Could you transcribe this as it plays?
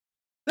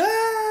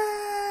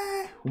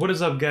What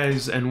is up,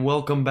 guys, and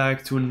welcome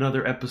back to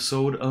another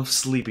episode of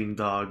Sleeping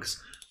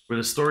Dogs, where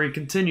the story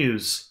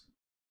continues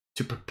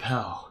to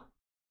propel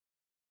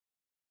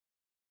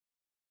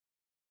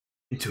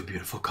into a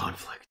beautiful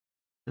conflict.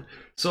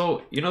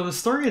 So, the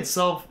story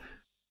itself,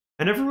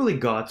 I never really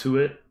got to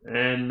it,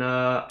 and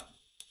I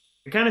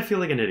kind of feel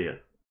like an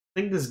idiot. I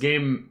think this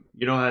game,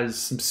 has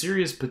some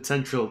serious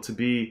potential to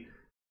be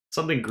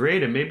something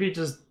great, and maybe it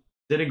just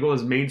didn't go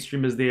as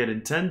mainstream as they had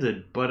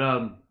intended, but,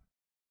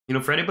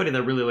 for anybody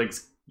that really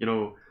likes,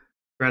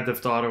 Grand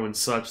Theft Auto and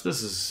such,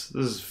 this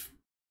is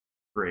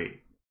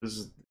great.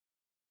 It's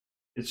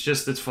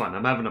fun.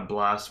 I'm having a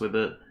blast with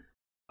it.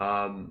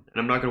 And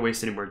I'm not gonna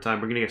waste any more time.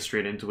 We're gonna get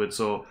straight into it.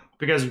 So hope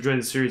you guys are enjoying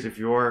the series. If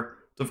you are,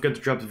 don't forget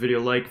to drop the video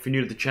a like. If you're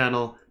new to the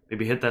channel,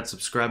 maybe hit that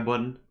subscribe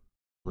button.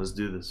 Let's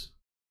do this.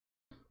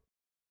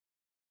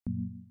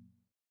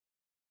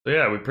 So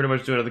yeah, we pretty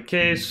much do another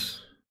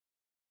case.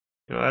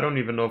 I don't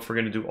even know if we're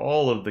gonna do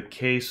all of the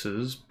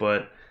cases,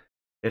 but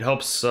it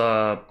helps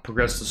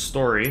progress the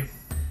story.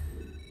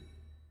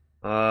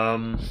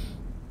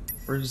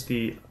 Where's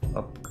the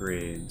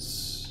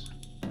upgrades?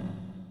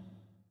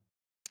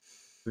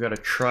 We got a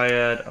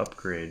Triad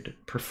upgrade.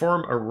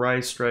 Perform a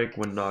Rise Strike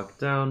when knocked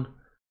down.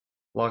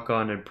 Lock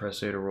on and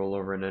press A to roll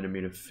over an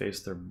enemy to face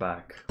their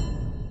back.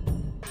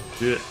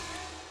 Do it.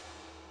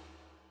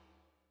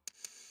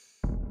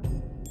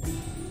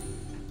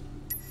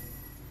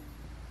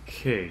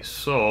 Okay,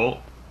 so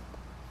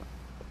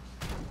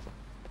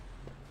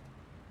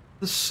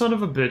this son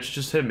of a bitch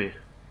just hit me.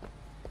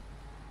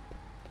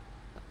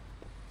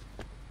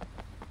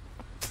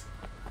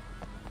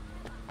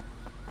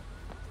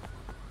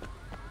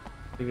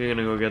 I think I'm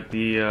gonna go get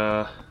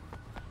the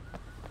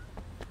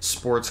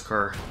sports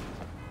car.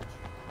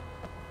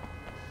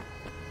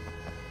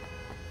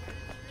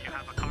 You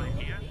have a car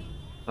here?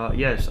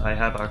 Yes, I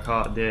have a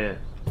car there.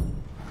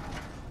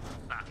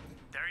 Ah,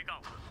 there you go.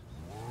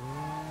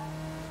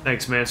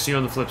 Thanks, man. See you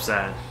on the flip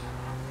side.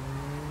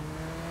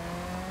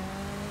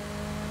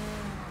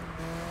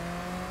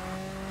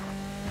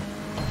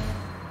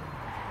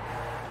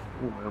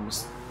 Ooh, I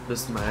almost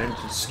missed my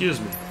engine.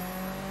 Excuse me.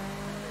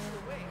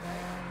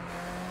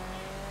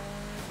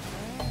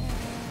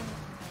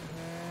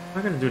 I'm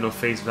not gonna do no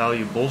face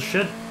value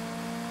bullshit. Is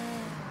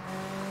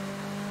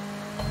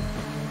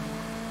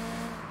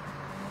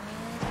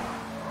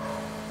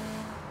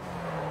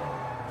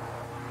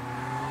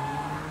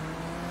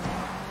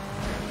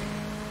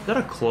that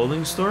a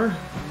clothing store?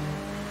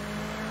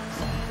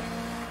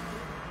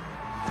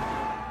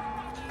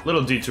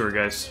 Little detour,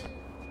 guys.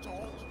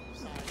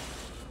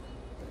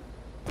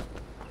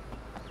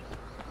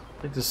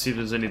 I'd like to see if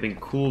there's anything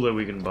cool that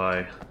we can buy.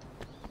 I'm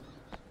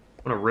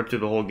gonna rip through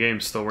the whole game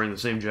still wearing the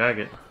same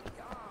jacket.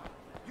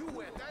 You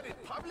wear that in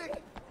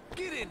public?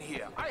 Get in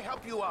here. I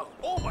help you out.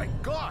 Oh my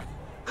god.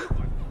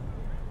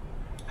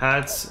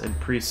 Hats and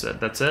preset.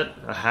 That's it?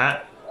 A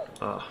hat?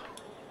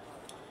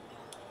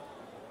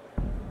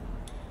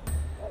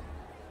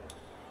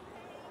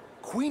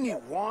 Queenie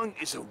Wong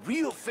is a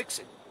real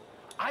fixin'.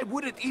 I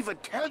wouldn't even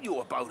tell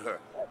you about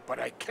her, but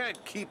I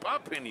can't keep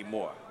up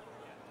anymore.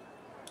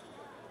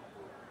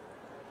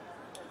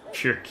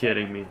 You're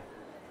kidding me.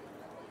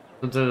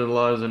 Sometimes the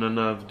law isn't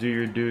enough. Do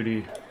your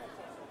duty.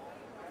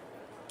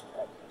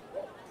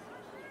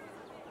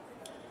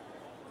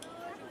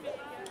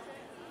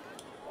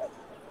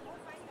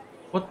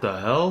 What the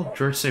hell?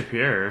 George St.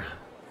 Pierre.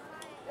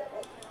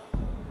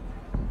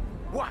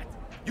 What?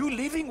 You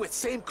leaving with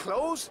same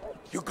clothes?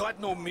 You got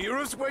no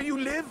mirrors where you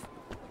live?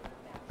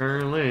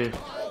 Apparently.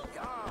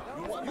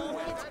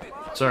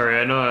 Sorry,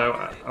 I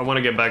know I want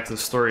to get back to the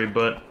story,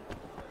 but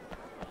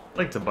I'd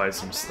like to buy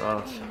some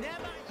stuff.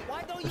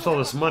 There's all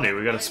this money,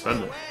 we gotta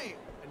spend it.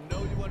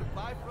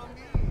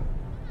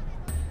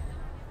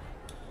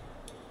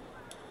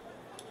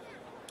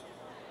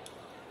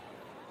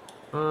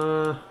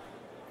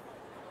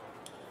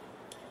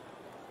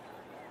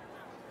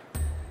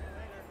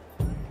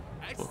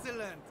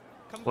 Excellent.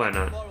 Why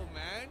not?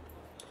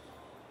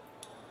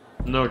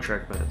 No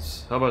track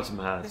mats. How about some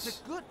There's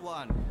hats? a good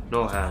one.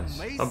 No hats.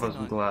 How about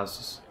some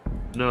glasses?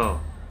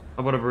 No. How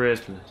about a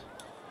bracelet?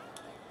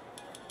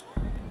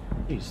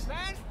 Jeez.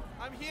 Man,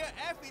 I'm here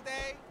every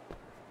day.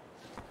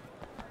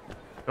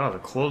 God, the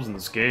clothes in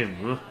this game,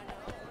 huh?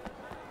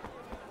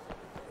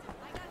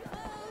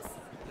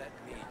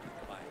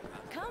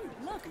 Come,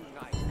 look.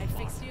 I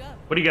fixed you up.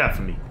 What do you got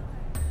for me?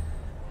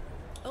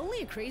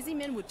 Only a crazy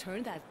man would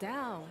turn that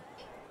down.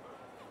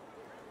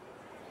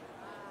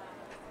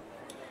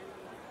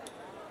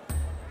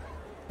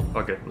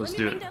 Okay, let's Let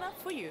do me it. bring that up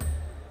for you.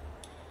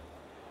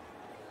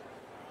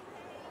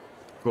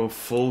 Go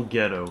full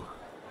ghetto.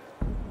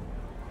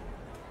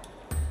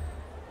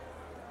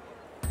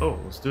 Oh,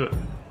 let's do it.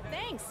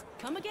 Thanks.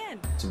 Come again.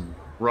 Some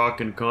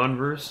rockin'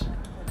 Converse.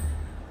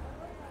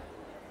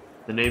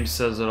 The name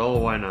says it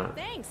all, why not?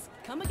 Thanks.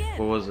 Come again.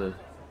 What was it?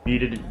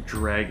 Bearded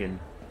Dragon.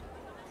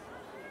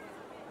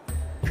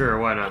 Sure,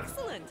 why not?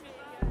 Excellent.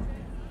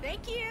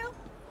 Thank you.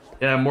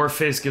 Yeah, more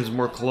face gives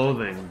more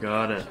clothing.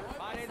 Got it.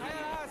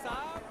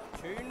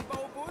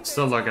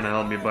 Still not gonna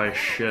help me buy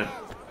shit.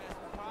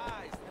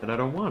 that I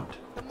don't want.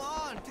 Come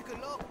on, take a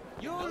look.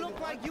 You look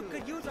like you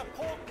could use a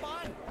pork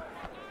bun.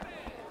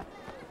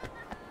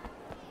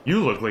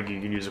 You look like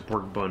you can use a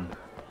pork bun.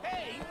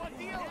 Hey, you want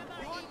deal? You want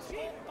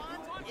pork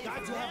buns?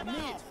 Got to have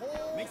meat.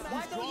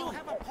 Why don't you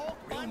have a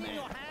pork bun in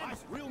your hand?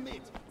 Real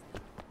meat.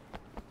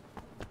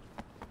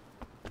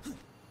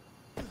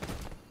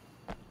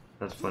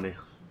 That's funny.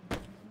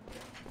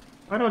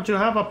 Why don't you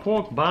have a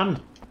pork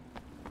bun?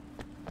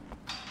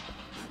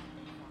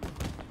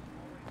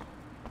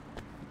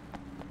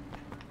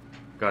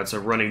 God, it's a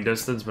running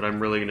distance, but I'm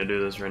really gonna do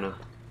this right now.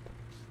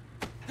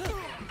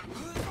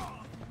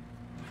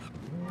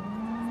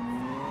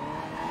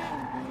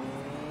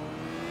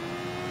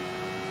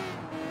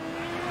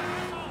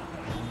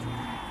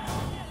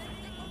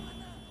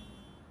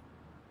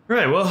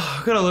 Alright, well,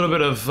 got a little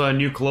bit of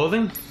new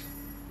clothing.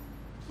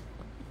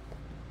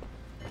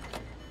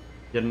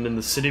 Getting in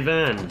the city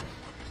van.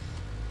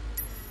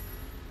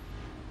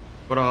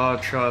 Go to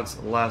Hot Shot's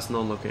last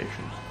known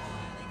location.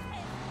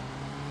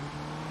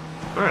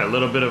 Alright, a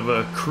little bit of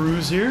a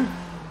cruise here.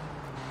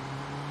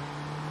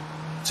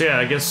 So yeah,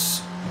 I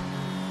guess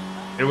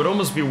it would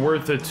almost be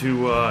worth it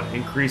to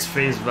increase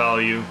face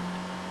value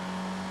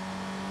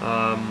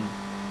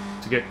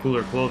to get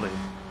cooler clothing.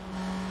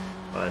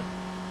 But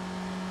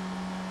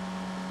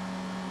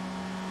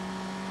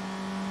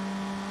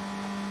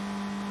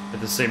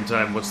at the same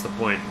time, what's the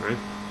point, right?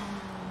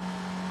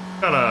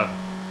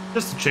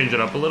 Just to change it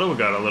up a little, we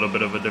got a little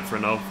bit of a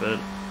different outfit.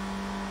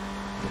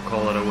 We'll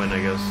call it a win,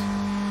 I guess.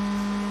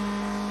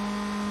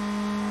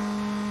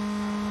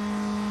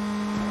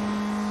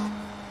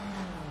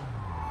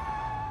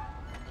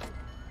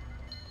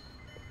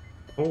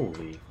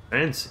 Holy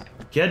fancy.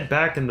 Get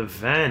back in the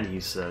van, he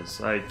says.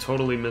 I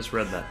totally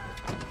misread that.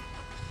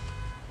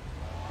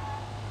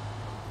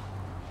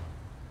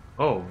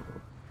 Oh.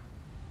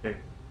 Okay.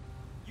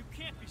 You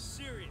can't be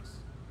serious.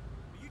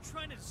 Are you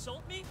trying to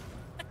insult me?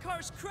 That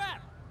car's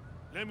crap.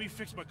 Let me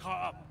fix my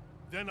car up,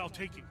 then I'll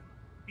take you.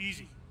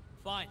 Easy.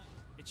 Fine.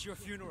 It's your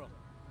funeral.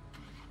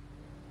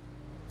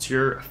 It's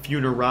your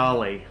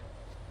funerale.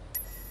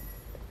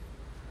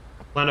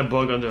 Plant a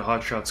bug under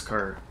Hotshot's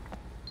car.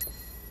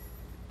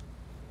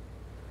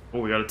 Oh,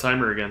 we got a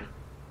timer again.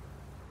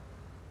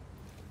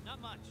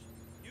 Not much.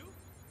 You?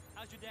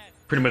 How's your dad?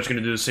 Pretty much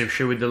gonna do the same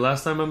shit we did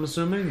last time, I'm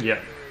assuming? Yeah. I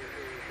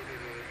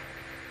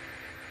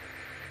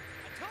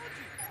told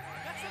you.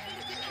 Got something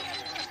to keep you at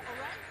work, all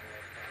right?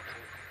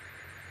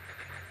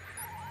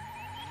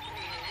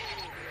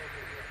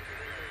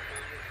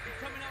 You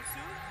coming out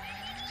soon?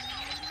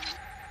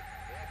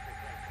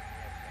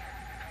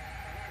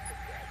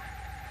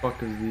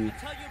 Fuck is the I'll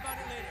tell you about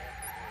it later.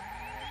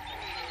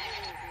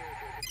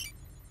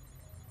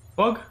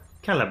 bug?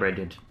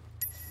 Calibrated.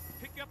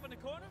 Pick you up in the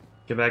corner?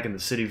 Get back in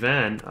the city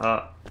van.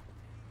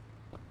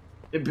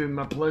 It'd be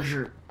my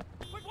pleasure.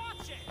 Quick,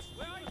 watch it!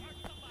 Where are you?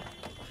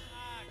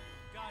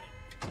 Got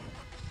it.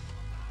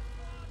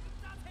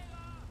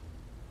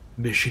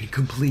 Mission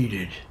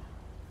completed.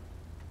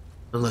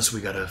 Unless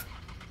we gotta,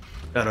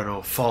 I don't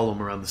know, follow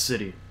him around the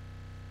city.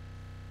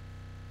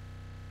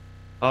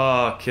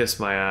 Ah,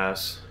 kiss my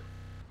ass.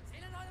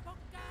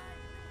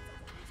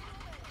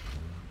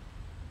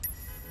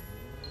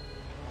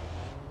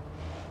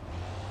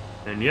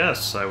 And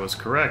yes, I was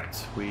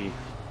correct. We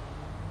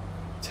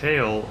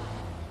tail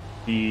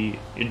the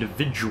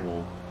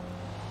individual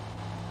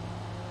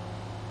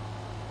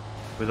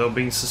without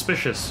being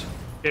suspicious.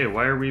 Okay,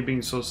 why are we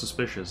being so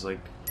suspicious? Like,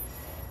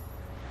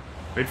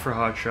 wait for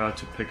Hotshot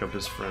to pick up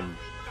his friend.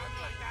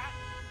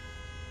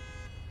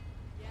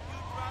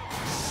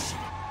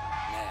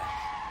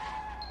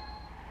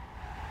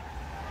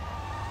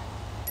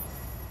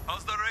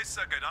 How's the race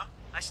circuit, huh?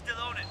 I still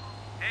own it.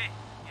 Hey,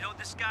 you know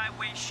this guy,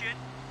 Wei Shen?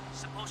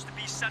 Supposed to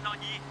be Sun On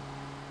Yee.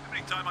 Every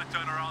time I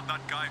turn around,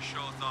 that guy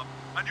shows up.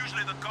 And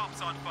usually the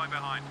cops aren't far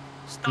behind.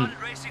 Started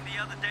racing the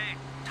other day,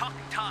 talking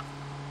tough.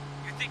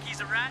 You think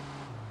he's a rat?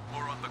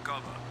 Or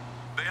undercover.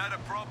 They had a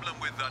problem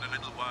with that a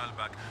little while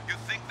back. You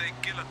think they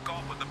kill a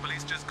cop and the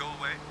police just go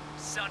away?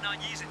 Sun On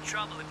Yee's in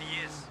trouble if he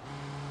is.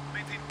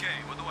 18K,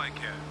 what do I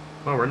care?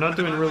 Well, we're not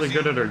doing really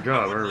good at our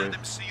job, are we? Let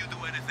them see you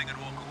do anything and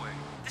walk away.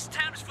 This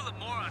town is full of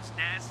morons,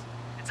 Naz.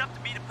 It's up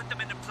to me to put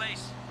them into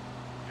place.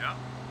 Yeah?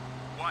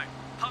 Why?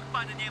 Punk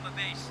by the name of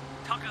Ace,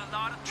 talking a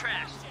lot of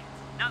trash.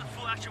 Now the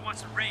fool actually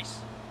wants to race.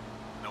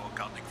 No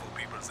accounting for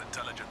people's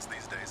intelligence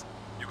these days.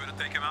 You gonna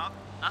take him out?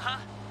 Uh-huh.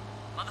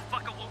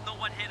 Motherfucker won't know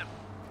what hit him.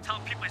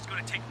 Telling people he's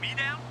gonna take me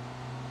down?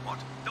 What?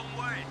 Don't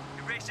worry.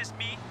 If he races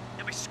me,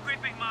 they'll be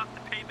scraping him off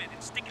the pavement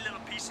in sticky little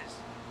pieces.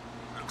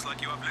 Looks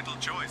like you have little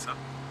choice, huh?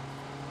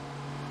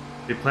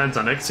 He plans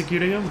on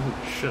executing him?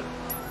 Oh, shit.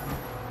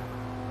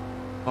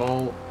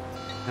 Paul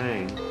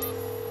Hang.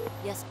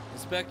 Yes.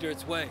 Inspector,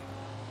 it's Wei.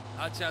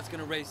 Hotshot's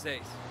gonna race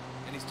Ace,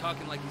 and he's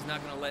talking like he's not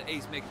gonna let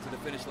Ace make it to the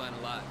finish line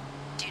alive.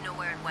 Do you know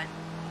where and when?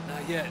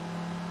 Not yet.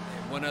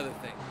 And one other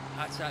thing.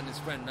 Hotshot and his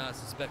friend Nas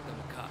suspect I'm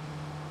a cop.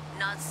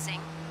 Naz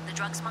Singh, the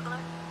drug smuggler?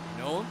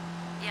 You know him?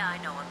 Yeah, I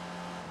know him.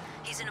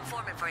 He's an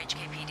informant for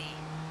HKPD.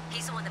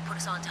 He's the one that put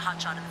us on to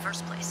Hotshot in the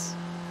first place.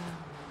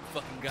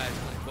 fucking guys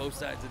play both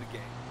sides of the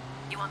game.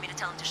 You want me to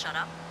tell him to shut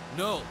up?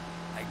 No,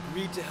 I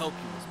agreed to help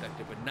you,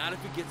 Inspector, but not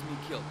if it gets me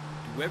killed.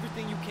 Do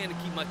everything you can to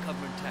keep my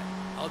cover intact.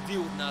 I'll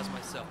deal with Nas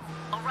myself.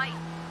 All right,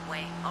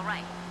 Wei, all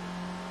right.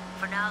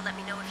 For now, let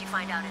me know if you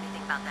find out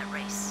anything about that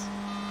race.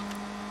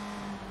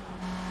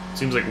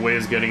 Seems like Wei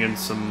is getting in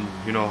some,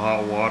 you know,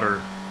 hot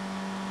water.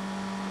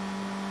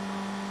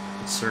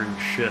 With certain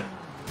shit.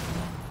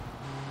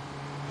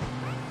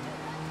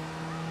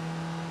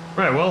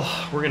 Right, well,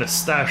 we're gonna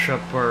stash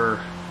up our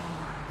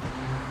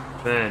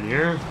van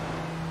here.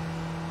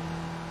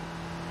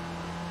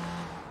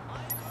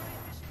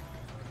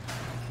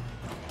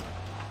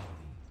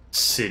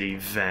 City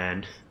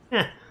van.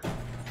 Heh.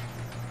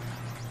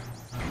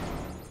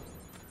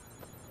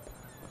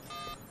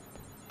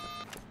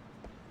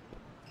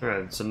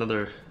 Alright, it's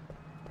another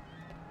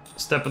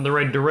step in the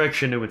right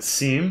direction, it would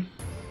seem.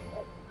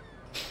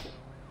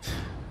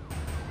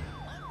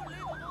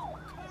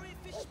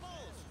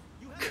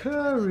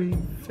 Curry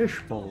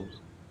fish balls.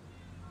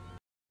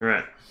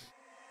 Alright.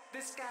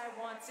 This guy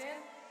wants in,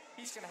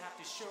 he's gonna have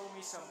to show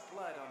me some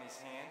blood on his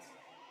hands.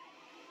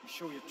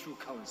 Show your true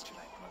colors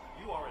tonight, brother.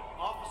 You are an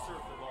officer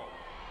of the law.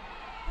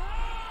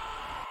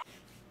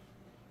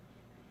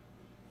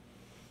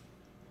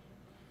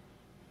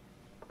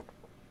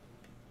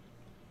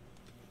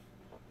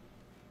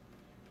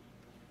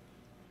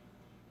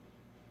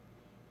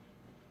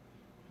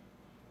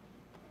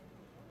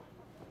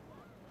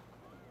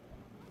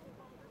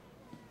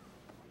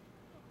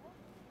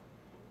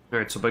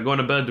 Alright, so by going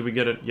to bed, do we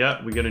get it?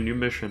 Yeah, we get a new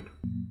mission.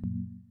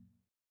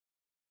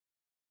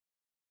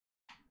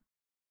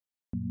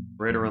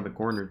 Right around the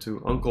corner,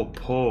 too. Uncle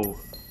Po. Just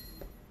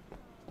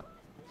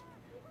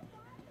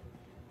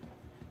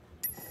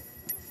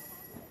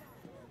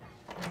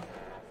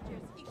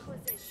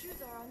because their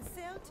shoes are on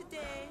sale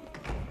today.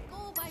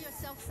 Go buy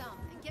yourself some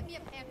and get me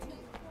a pair too.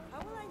 How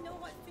will I know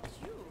what fits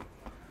you?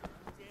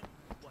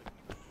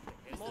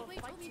 Mr. Wei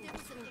told me there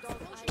was an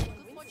explosion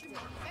in Good Fortune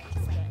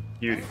Manufacturing.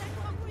 Beauty. Is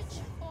that cockroach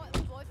or a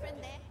boyfriend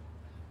there?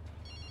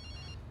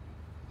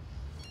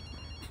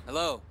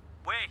 Hello?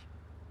 Wei,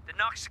 the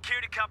Knox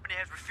security company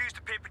has refused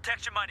to pay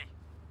protection money.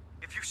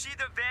 If you see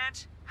their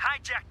vans,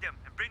 hijack them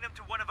and bring them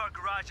to one of our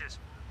garages.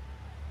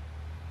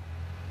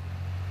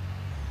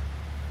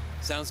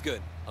 Sounds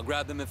good. I'll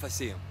grab them if I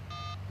see them.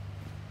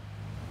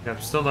 Yeah,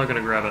 I'm still not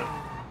gonna grab it.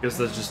 Guess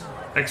that's just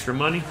extra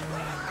money.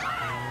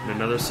 And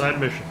another side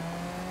mission.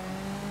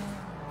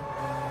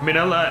 I mean,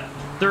 I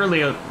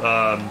thoroughly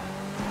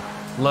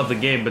love the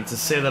game, but to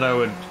say that I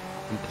would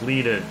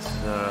complete it,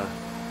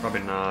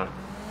 probably not.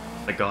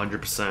 Like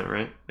 100%,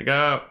 right?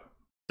 Like,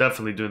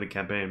 definitely doing the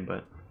campaign,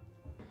 but...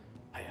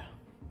 Hiya.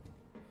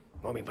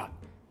 Mommy Pop.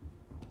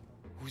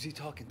 Who's he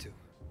talking to?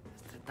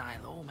 It's the die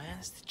low, man.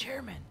 It's the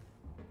chairman.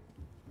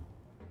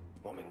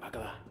 Mommy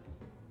Bagala.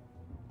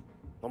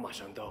 Mama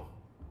Shando.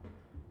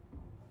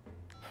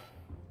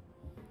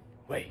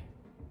 Wait.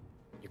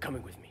 You're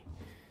coming with me.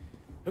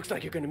 Looks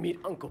like you're gonna meet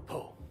Uncle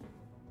Po.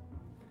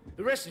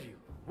 The rest of you,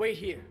 wait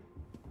here.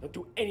 Don't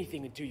do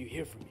anything until you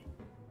hear from me.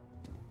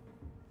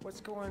 What's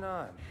going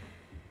on?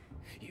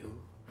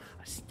 You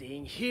are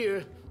staying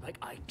here like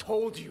I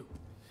told you.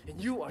 And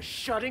you are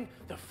shutting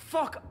the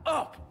fuck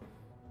up.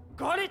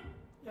 Got it?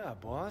 Yeah,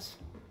 boss.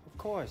 Of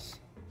course.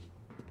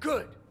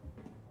 Good.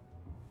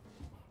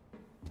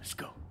 Let's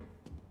go.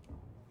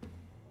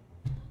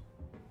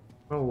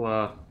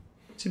 Well,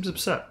 seems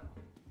upset.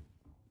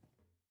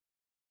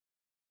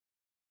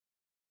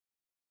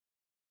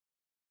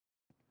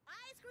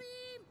 Ice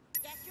cream!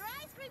 Get your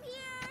ice cream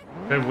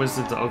here! I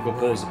visited to Uncle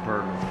Po's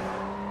apartment.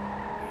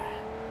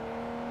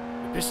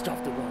 You pissed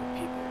off the wrong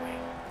people, Wei.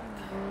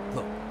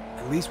 Look,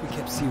 at least we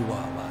kept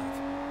Siwa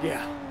alive.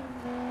 Yeah.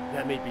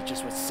 That may be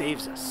just what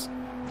saves us.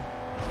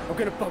 I'm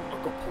gonna bump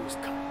Uncle Po's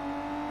cut.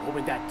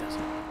 Hoping that does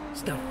it.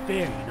 It's not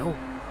fair, you know?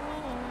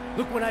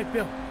 Look what I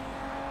built.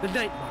 The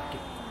night market.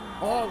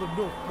 All of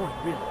North Point,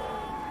 really.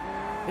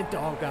 And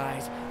Dog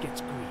Eyes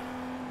gets greedy.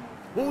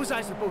 What was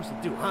I supposed to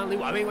do, huh,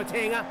 Liwa?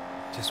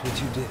 Just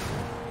what you did.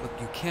 Look,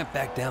 you can't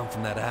back down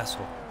from that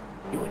asshole.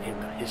 You and him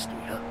got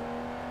history, huh?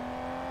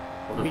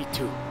 Well, me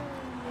too.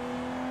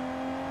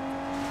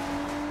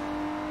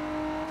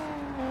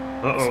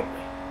 Uh-oh.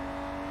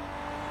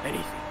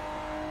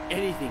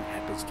 Anything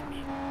happens to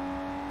me,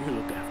 you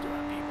look after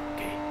our people,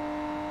 okay?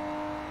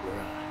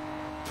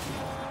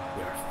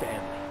 We're a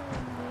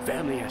family.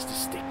 Family has to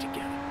stick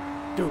together.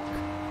 Duke,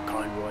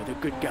 Conroy, they're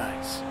good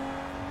guys.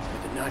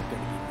 But they're not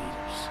gonna be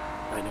leaders.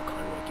 I know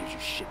Conroy gives you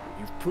shit, but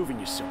you've proven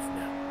yourself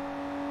now.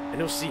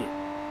 And he'll see it.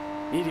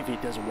 Even if he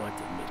doesn't want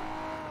to admit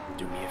it.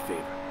 Do me a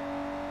favor.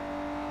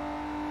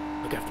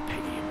 Look after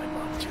Peggy and my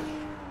mom, too.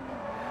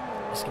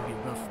 This can be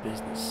rough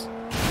business.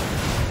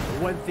 The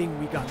one thing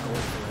we got going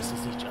for us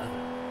is each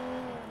other.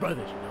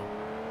 Brothers, you know.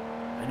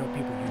 I know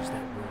people use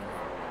that word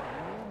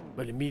wrong,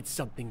 but it means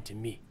something to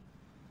me.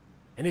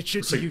 And it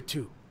should to you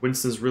too.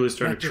 Winston's really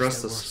starting Not to just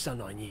trust that we're us.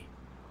 Sun On Yee.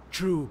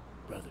 True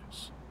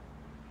brothers.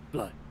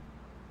 Blood.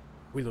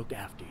 We look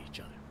after each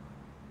other.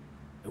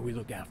 And we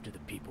look after the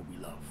people we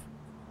love.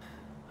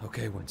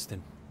 Okay,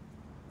 Winston.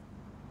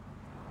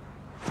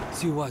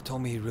 COI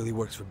told me he really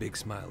works for Big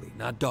Smiley,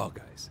 not Dog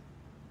Eyes.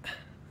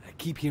 I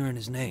keep hearing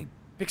his name.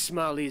 Big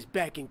Smiley is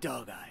backing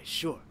Dog Eyes,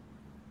 sure.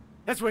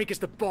 That's where he gets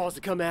the balls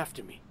to come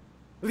after me.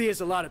 Lee has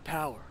a lot of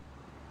power.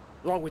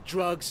 Along with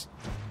drugs,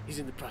 he's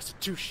into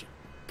prostitution,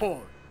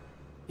 porn.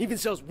 He even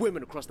sells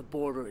women across the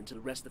border into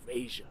the rest of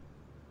Asia.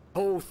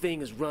 The whole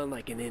thing is run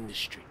like an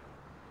industry.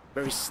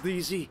 Very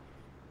sleazy,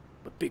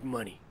 but big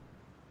money.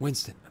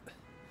 Winston,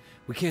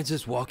 we can't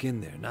just walk in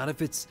there, not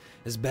if it's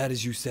as bad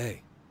as you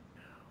say.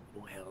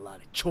 We don't have a lot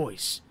of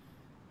choice.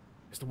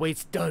 That's the way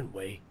it's done,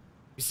 Wei.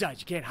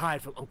 Besides, you can't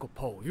hide from Uncle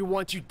Po. If he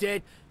wants you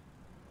dead,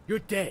 you're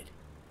dead.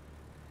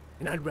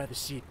 And I'd rather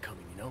see it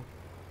coming, you know?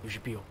 You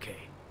should be okay.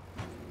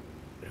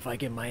 But if I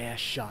get my ass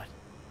shot,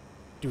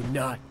 do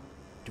not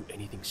do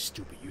anything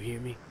stupid, you hear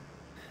me?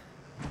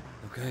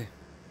 Okay.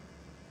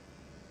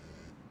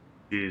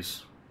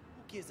 Jeez.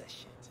 Who gives a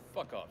shit?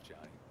 Fuck off, Johnny.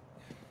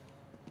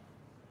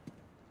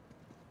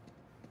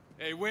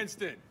 Hey,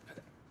 Winston.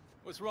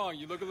 What's wrong?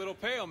 You look a little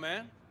pale,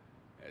 man.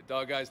 That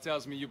Dog Guys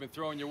tells me you've been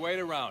throwing your weight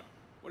around.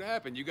 What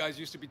happened? You guys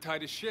used to be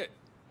tight as shit.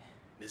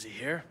 Is he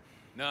here?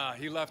 Nah,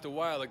 he left a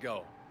while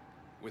ago.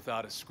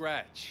 Without a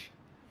scratch.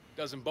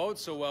 Doesn't bode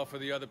so well for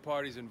the other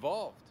parties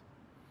involved.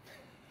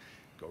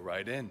 Go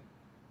right in.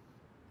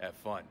 Have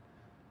fun.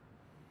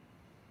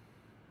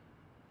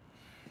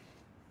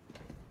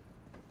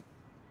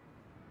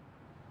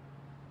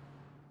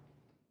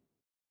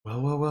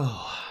 Well, well,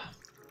 well.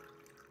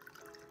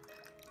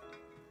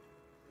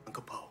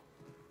 Uncle Po.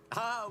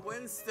 Ah,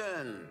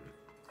 Winston.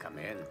 Come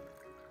in.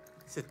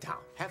 Sit down.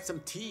 Have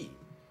some tea.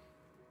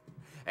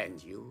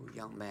 And you,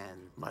 young man,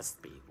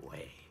 must be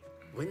Wei.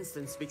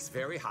 Winston speaks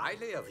very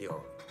highly of you.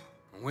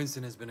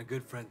 Winston has been a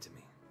good friend to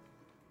me.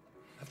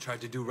 I've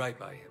tried to do right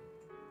by him.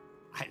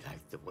 I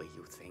like the way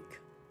you think.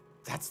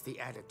 That's the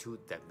attitude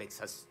that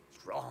makes us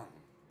strong.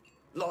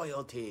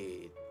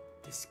 Loyalty,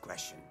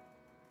 discretion.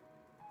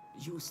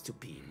 Used to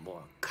be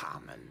more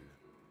common.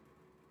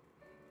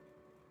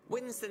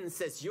 Winston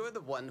says you're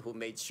the one who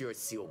made sure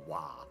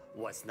Siwa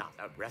was not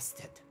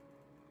arrested.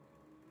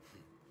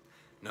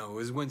 No, it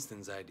was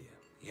Winston's idea.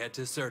 He had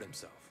to assert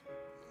himself.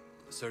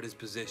 Assert his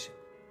position.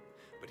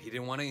 But he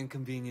didn't want to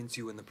inconvenience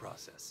you in the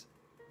process.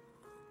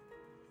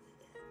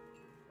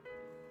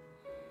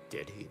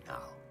 Did he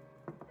now?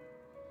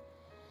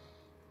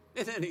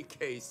 In any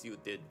case, you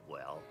did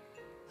well.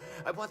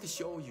 I want to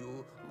show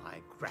you my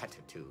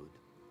gratitude.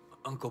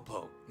 Uncle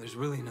Po, there's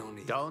really no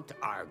need. Don't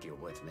argue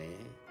with me.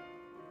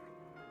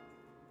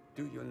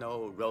 Do you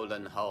know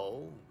Roland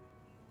Ho?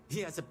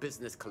 He has a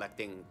business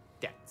collecting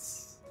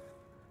debts.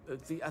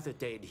 The other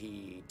day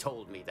he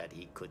told me that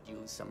he could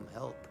use some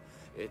help.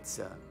 It's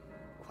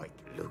quite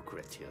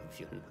lucrative,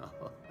 you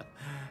know.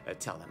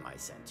 Tell him I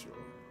sent you.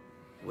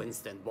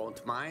 Winston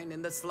won't mind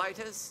in the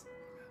slightest.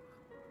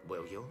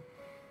 Will you?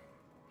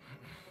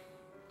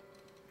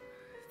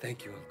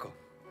 Thank you, Uncle.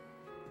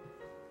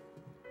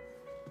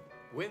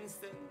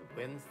 Winston,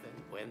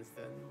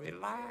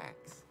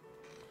 relax.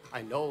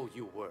 I know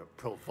you were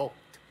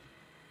provoked.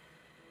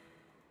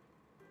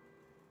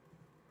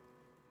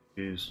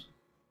 Jeez.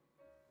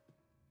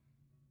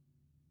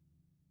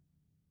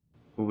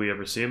 Will we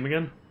ever see him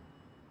again?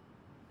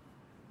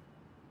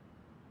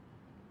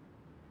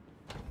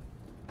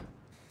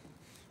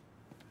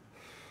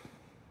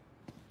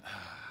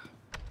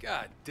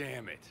 God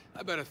damn it.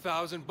 I bet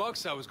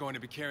 $1,000 I was going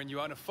to be carrying you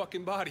out in a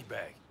fucking body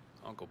bag.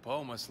 Uncle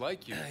Po must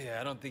like you. Yeah,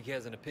 I don't think he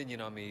has an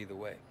opinion on me either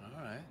way. All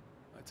right.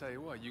 I tell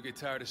you what, you get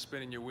tired of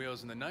spinning your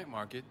wheels in the night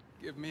market,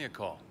 give me a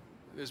call.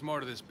 There's more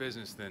to this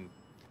business than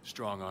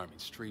strong-arming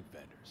street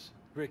vendors.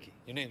 Ricky.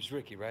 Your name's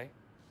Ricky, right?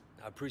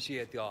 I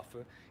appreciate the offer.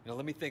 You know,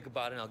 let me think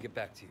about it and I'll get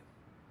back to you.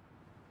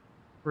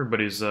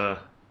 Everybody's, trying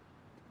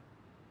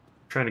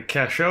to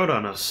cash out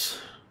on us.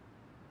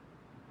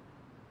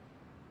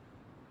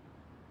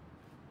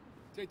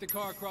 Take the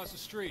car across the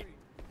street.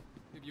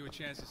 Give you a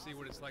chance to see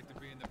what it's like to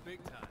be in the big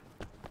time.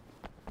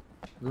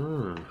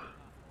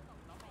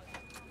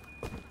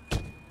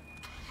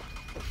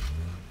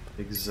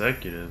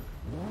 Executive.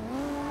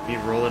 Meet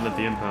Roland at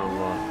the impound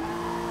lot.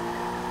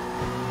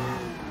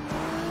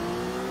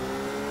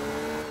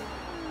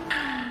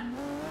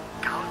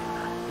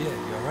 Yeah,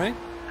 you alright?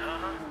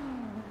 Uh-huh.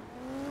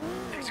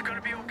 Things are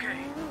gonna be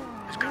okay.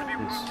 There's gonna be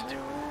work to do. A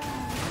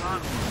lot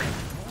of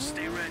work.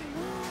 Stay ready.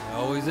 I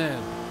always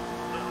am.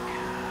 Look,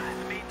 in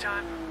the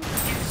meantime,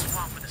 get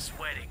swamped with the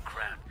sweating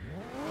crap.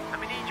 I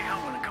may need your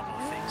help on a couple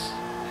of things.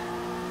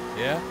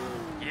 Yeah?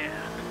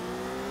 Yeah.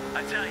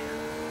 I tell you,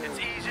 it's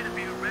easier to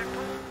be a Red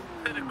Bull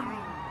than a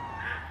groom.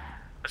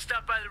 I'll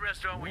stop by the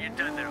restaurant when you're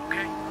done there,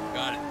 okay?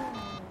 Got it.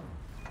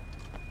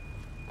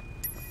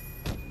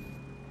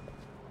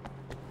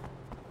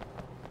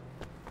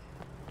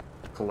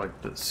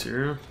 Collect this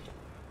here.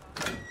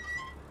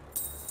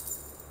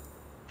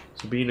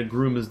 So being a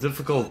groom is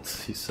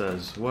difficult, he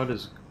says. What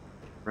is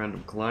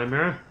random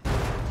climber?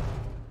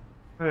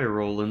 Hey,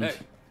 Roland. Hey,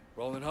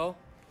 Roland Ho?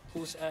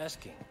 Who's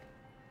asking?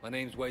 My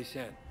name's Wei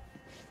Shen.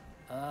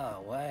 Ah,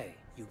 Wei.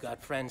 You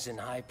got friends in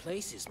high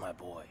places, my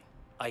boy.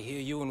 I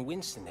hear you and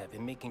Winston have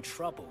been making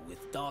trouble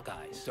with Dog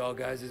Eyes. Dog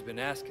Eyes has been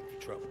asking for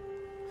trouble.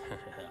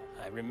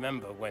 I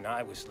remember when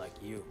I was like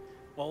you,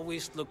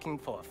 always looking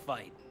for a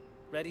fight,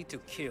 ready to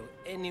kill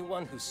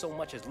anyone who so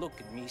much as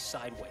looked at me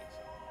sideways.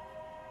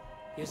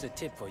 Here's a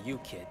tip for you,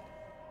 kid.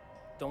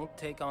 Don't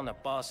take on a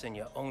boss in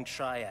your own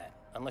triad,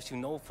 unless you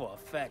know for a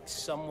fact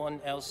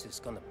someone else is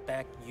gonna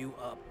back you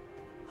up.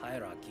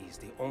 Hierarchy is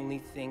the only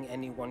thing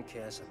anyone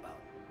cares about.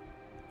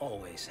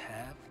 Always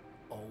have,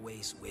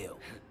 always will.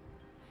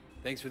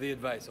 Thanks for the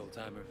advice,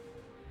 old-timer.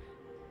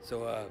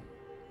 So,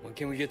 when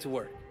can we get to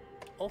work?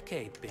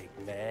 Okay, big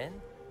man.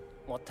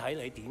 我睇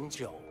你點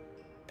做.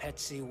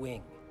 Patsy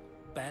Wing.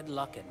 Bad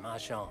luck at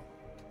Mahjong.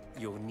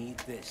 You'll need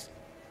this.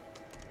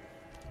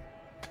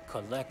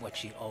 Collect what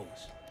she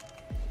owes.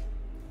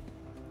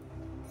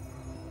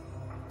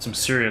 Some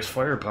serious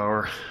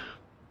firepower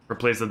for a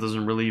place that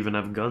doesn't really even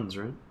have guns,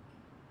 right?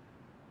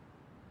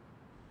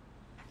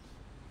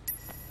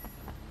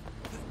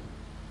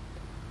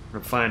 We're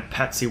gonna find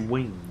Patsy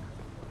Wing.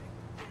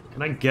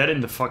 Can I get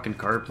in the fucking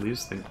car,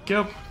 please? Thank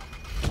you.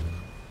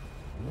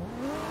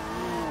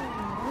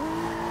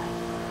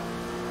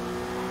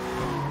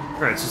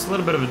 Alright, it's just a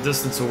little bit of a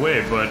distance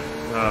away, but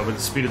with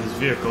the speed of this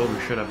vehicle, we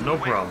should have no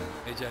problem.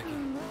 Hey, Jackie.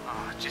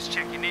 Just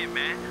checking in,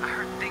 man. I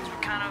heard things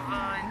were kind of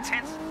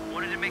intense.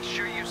 Wanted to make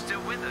sure you're still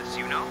with us,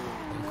 you know?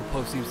 Uncle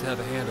Poe seems to have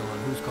a handle on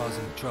who's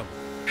causing the trouble.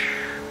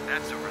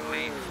 That's a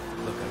relief.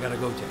 Look, I gotta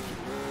go, Jackie.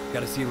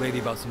 Gotta see a lady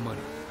about some money.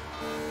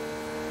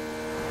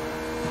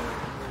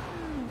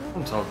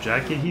 Don't tell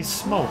Jackie, he's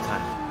small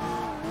time.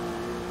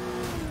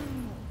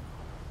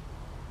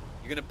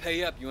 You're gonna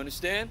pay up, you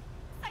understand?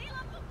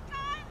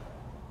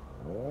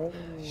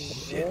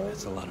 Shit,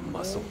 that's a lot of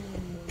muscle.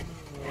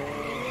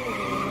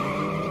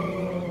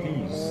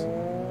 Jeez.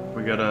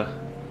 We gotta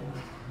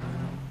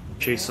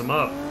chase him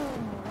up.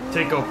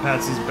 Take out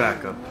Patsy's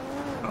backup.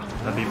 Oh,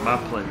 that'd be my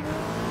pleasure.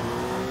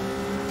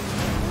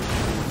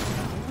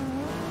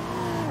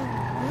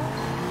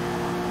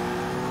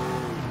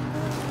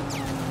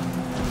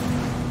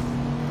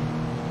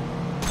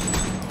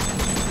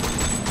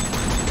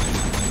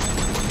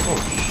 Oh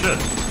shit.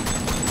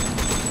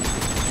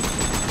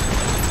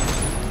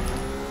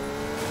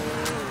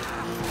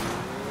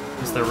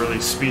 Guess that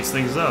really speeds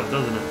things up,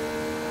 doesn't it?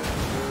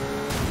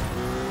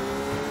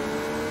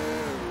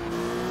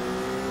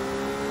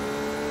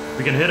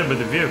 We can hit him with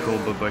the vehicle,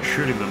 but by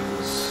shooting them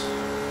is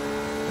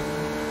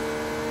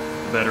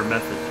a better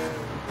method.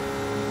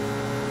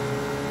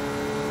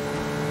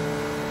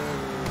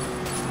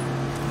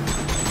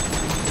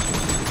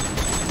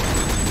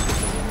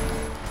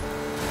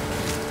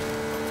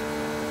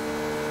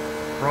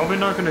 Probably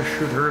not going to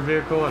shoot her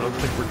vehicle. I don't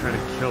think we're trying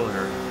to kill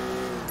her.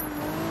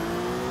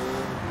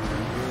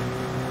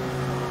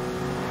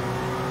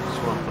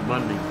 Just want the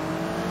money.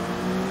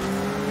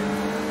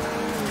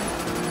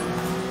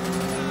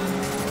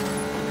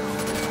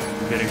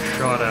 Getting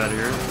shot at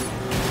here.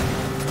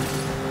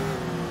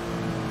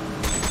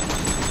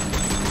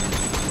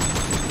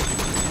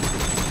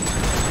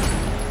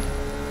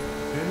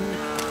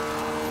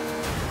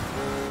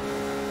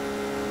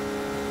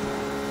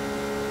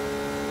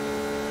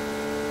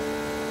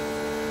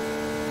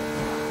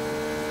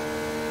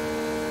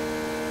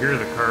 Hear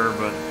the car,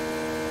 but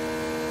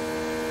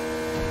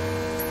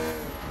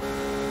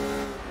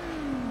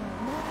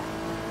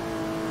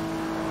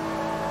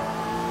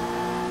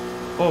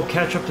oh,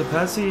 catch up to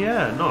Patsy?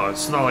 Yeah, no,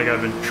 it's not like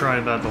I've been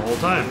trying that the whole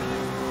time.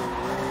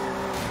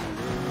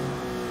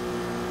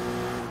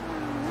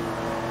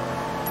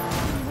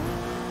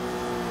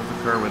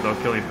 The car without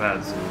killing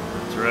Patsy.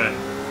 That's right.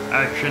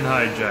 Action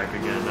hijack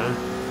again, huh?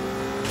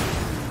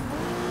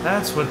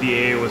 That's what the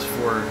A was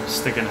for,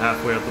 sticking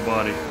halfway up the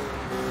body.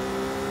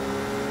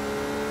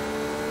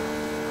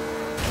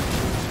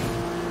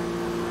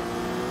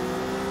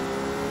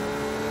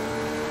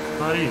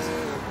 Not easy.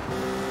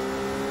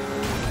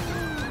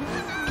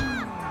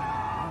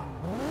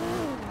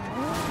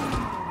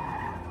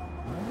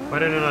 Why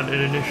did I not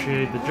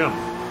initiate the jump?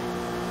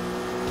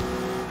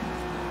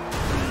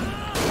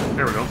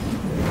 There we go.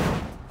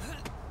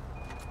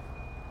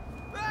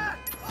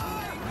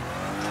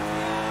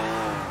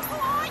 Who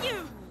are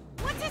you?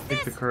 What is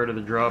Take the car to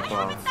the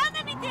drop-off.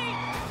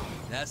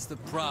 That's the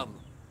problem.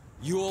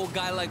 You old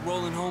guy like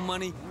rolling home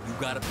money, you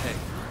gotta pay.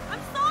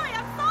 I'm sorry,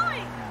 I'm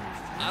sorry.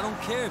 I don't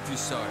care if you're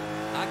sorry.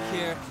 I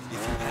care if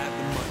you have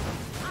the money.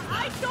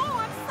 I don't,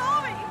 I'm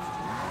sorry.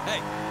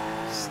 Hey,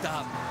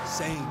 stop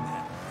saying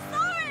that.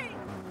 Sorry.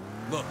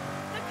 Look.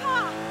 The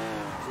car.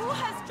 Who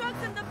has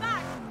drugs in the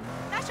back?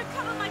 That should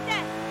cover my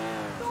debt.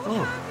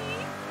 Don't hurt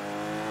me.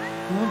 I'm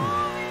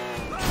sorry.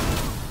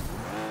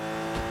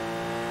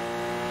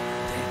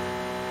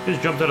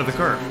 Just jumped out of the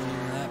car.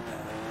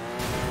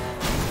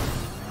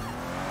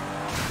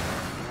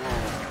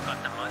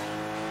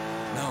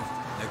 No,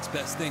 next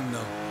best thing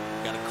though.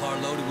 Got a car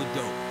loaded with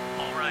dope.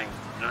 All right,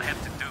 what I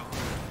have to do,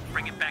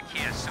 bring it back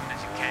here as soon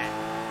as you can.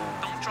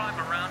 Don't drive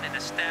around in a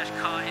stash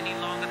car any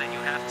longer than you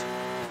have to.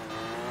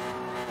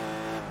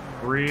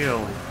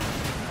 Really?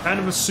 Kind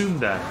of assumed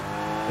that.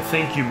 But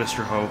thank you,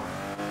 Mr. Ho.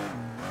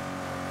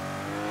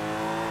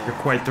 You're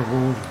quite the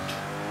wound.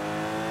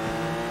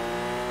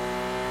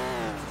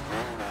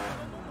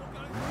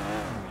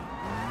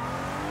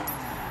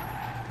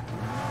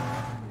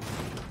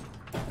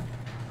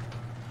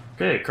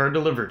 Okay, card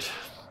delivered.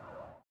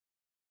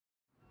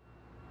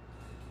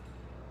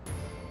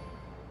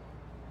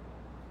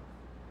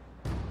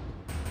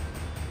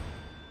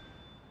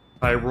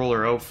 High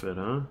roller outfit,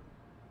 huh?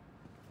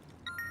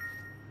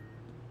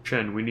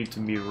 Shen, we need to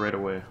meet right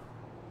away.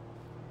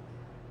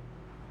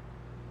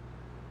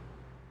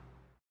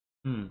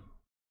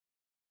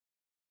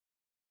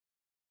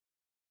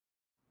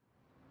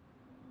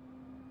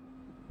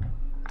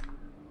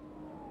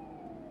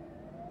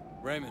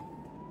 Raymond.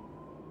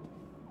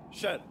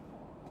 Shen,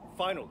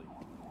 finally.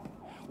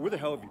 Where the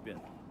hell have you been?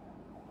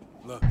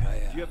 Look,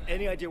 Do you have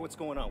any idea what's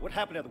going on? What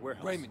happened at the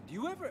warehouse? Raymond, do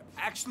you ever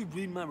actually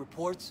read my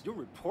reports? Your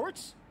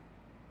reports?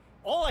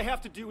 All I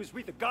have to do is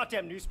read the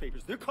goddamn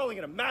newspapers. They're calling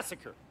it a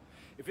massacre.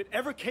 If it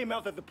ever came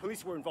out that the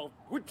police were involved,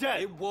 we're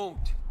dead. It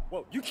won't.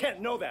 Well, you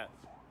can't know that.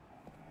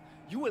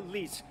 You at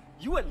least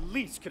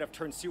could have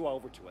turned Siwa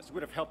over to us. It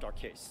would have helped our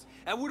case.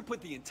 That would have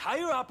put the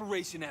entire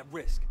operation at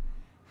risk.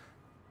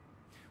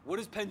 What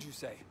does Pendrew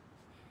say?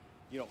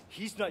 You know,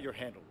 he's not your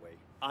handle, Wei.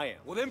 I am.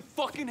 Well, then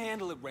fucking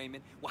handle it,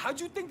 Raymond. Well, how'd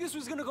you think this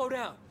was gonna go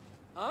down?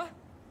 Huh?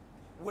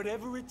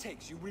 Whatever it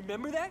takes. You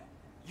remember that?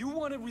 You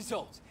wanted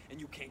results, and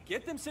you can't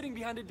get them sitting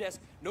behind a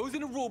desk, nose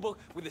in a rulebook,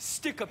 with a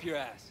stick up your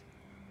ass.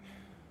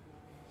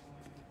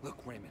 Look,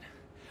 Raymond,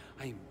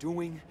 I am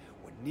doing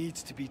what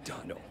needs to be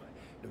done. No,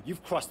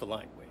 you've crossed the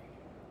line, Wei.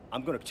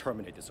 I'm gonna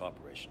terminate this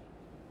operation.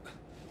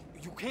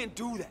 You can't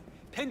do that.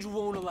 Pendrew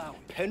won't allow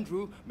it.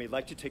 Pendrew may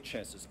like to take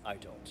chances, I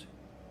don't.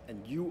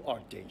 And you are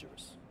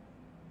dangerous.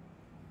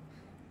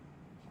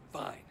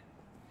 Fine.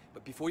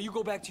 But before you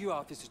go back to your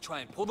office to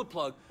try and pull the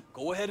plug,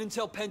 go ahead and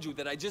tell Pendrew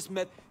that I just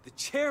met the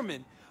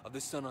chairman of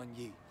the Sun On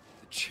Yee.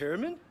 The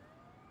chairman?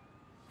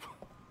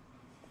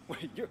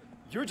 Wait,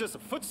 you're just a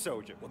foot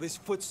soldier. Well, this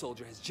foot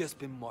soldier has just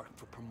been marked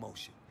for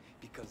promotion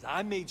because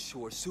I made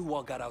sure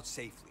Suwa got out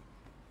safely.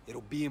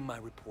 It'll be in my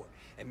report,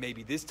 and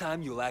maybe this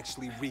time you'll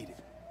actually read it.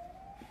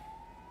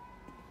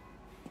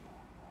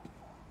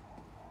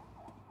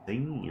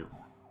 Damn.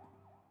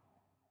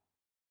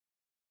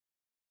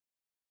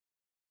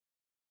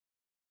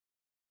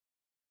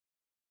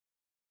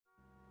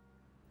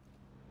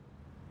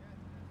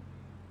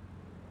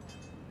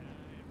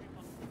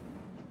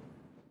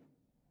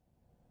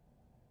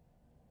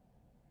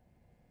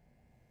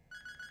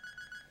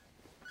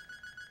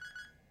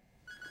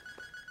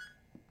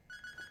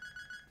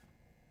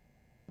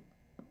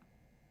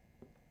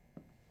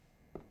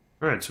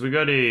 Alright, so we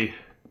got a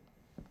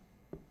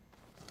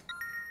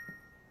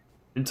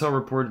intel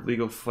reported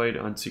legal fight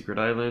on Secret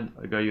Island.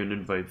 I got you an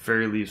invite.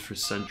 Ferry leaves for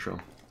Central.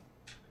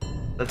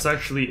 That's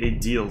actually a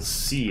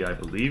DLC, I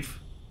believe.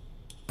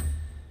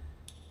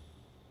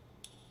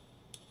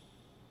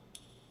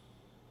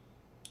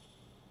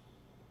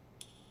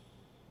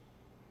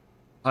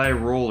 High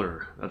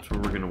roller. That's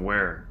what we're gonna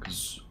wear,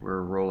 because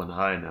we're rolling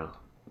high now.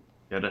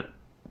 Get it?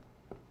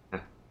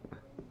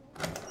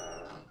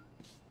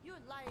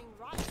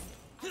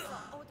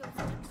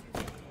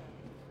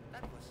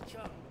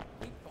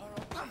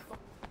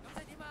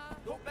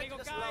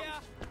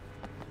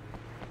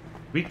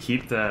 We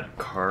keep that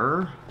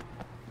car?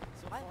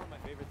 So far, my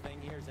favorite thing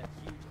here is that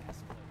huge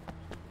escalator.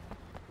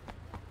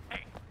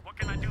 Hey, what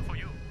can I do for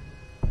you?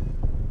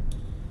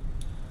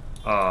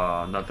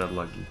 Ah, not that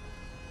lucky.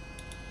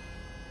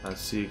 Class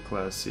C,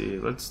 Class C.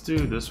 Let's do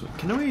this one.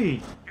 Can we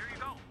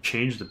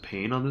change the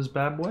paint on this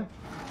bad boy?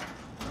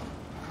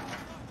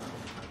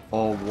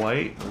 All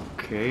white,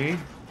 okay.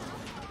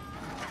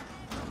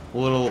 A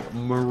little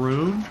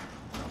maroon.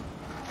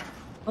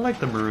 I like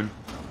the maroon.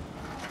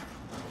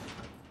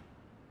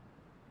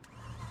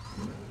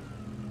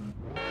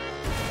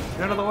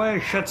 Get out of the way,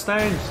 shit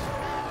stains!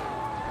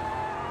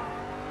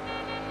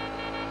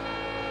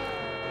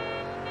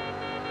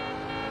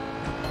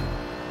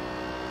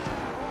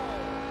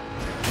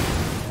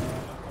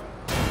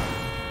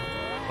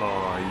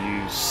 Oh,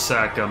 you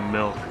sack of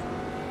milk.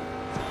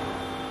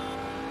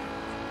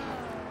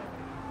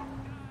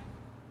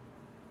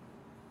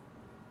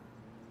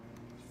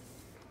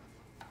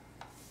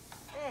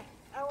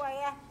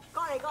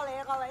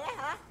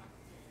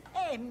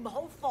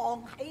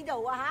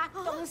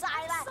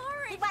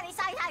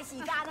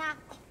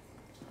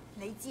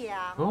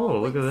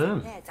 Oh, look at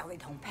them.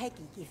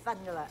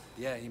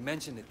 Yeah, he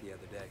mentioned it the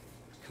other day.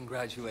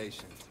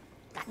 Congratulations.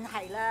 梗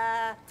係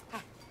啦，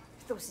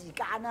到時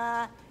間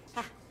啦，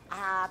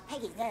阿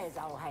Peggy 咧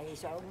就係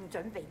想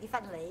準備啲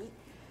婚禮，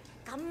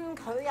咁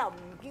佢又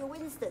唔叫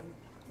Winston，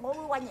我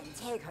會揾人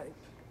車佢。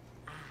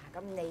啊，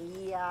咁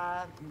你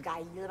啊唔介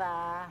意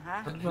啦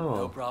嘛嚇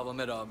No problem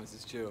at all,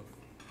 Mrs. Chu.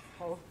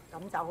 好，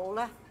咁就好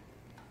啦。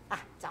啊，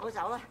走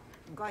啦，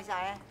唔該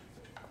晒啊！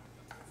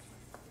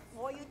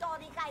我要多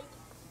啲雞，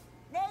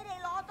你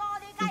哋攞多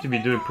啲雞。 Seems to be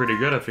doing pretty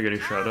good after getting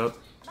shot up.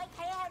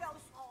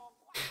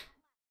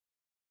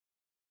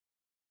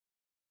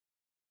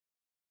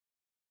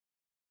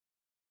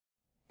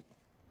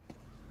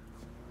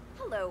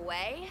 Hello,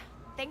 Wei.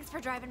 Thanks for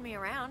driving me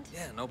around.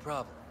 Yeah, no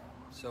problem.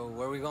 So,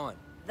 where are we going?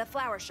 The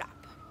flower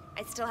shop.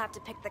 I still have to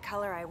pick the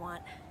color I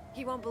want.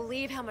 You won't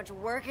believe how much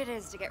work it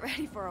is to get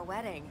ready for a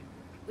wedding.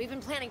 We've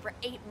been planning for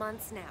 8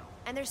 months now,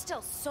 and there's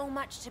still so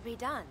much to be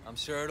done. I'm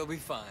sure it'll be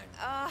fine.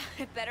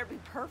 It better be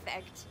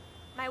perfect.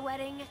 My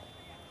wedding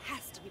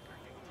has to be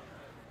perfect.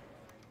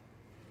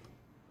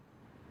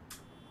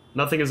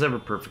 Nothing is ever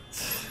perfect.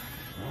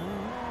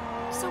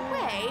 So,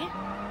 Wei,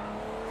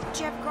 do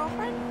you have a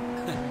girlfriend?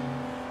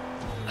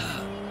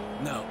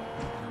 No.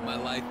 My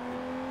life,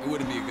 it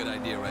wouldn't be a good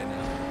idea right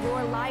now.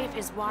 Your life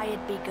is why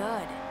it'd be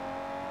good.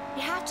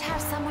 You have to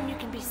have someone you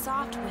can be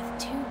soft with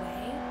too,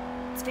 Wei.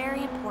 It's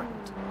very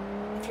important.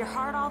 If you're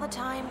hard all the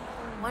time,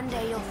 one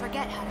day you'll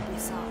forget how to be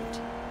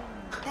soft.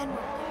 Then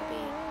where will you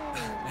be?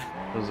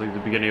 That was like the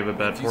beginning of a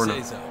bad porno.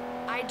 You say so.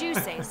 I do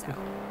say so.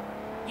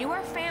 You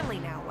are family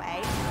now,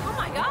 Wei. Oh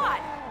my god!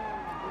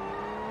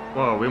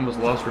 Wow, we almost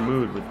lost our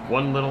mood with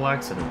one little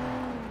accident.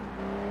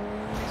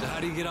 So how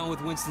do you get on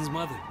with Winston's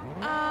mother?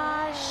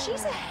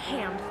 She's a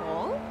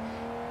handful.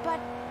 But,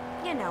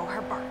 you know,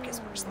 her bark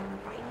is worse than her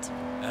bite.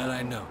 That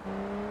I know.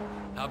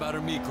 How about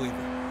her meat cleaver?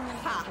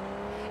 Ha!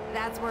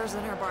 That's worse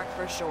than her bark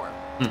for sure.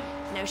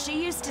 No,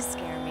 she used to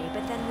scare me,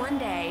 but then one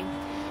day,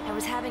 I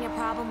was having a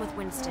problem with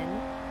Winston.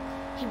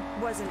 He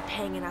wasn't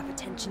paying enough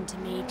attention to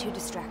me, too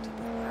distracted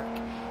with work.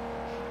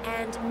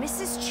 And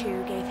Mrs.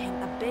 Chu gave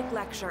him a big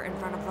lecture in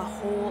front of the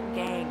whole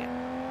gang.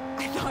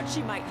 I thought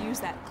she might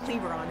use that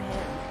cleaver on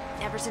him.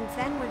 Ever since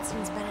then,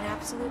 Winston's been an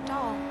absolute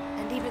doll.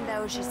 And even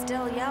though she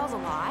still yells a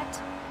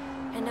lot,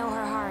 I know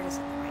her heart is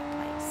in the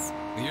right place.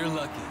 You're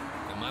lucky.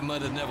 My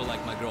mother never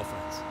liked my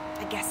girlfriends.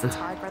 I guess it's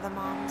hard for the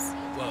moms.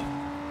 Well,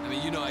 I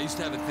mean, you know, I used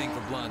to have a thing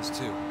for blondes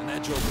too, and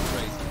that drove me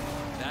crazy.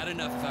 Bad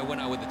enough if I went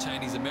out with a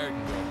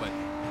Chinese-American girl, but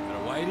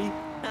a whitey?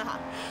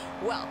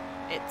 Well,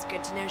 it's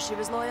good to know she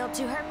was loyal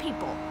to her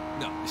people.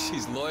 No,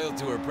 she's loyal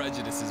to her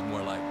prejudices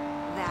more like.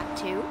 That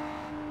too?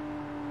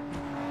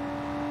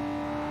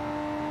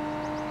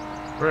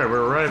 Right,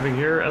 we're arriving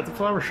here at the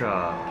flower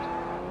shop.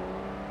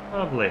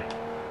 Lovely.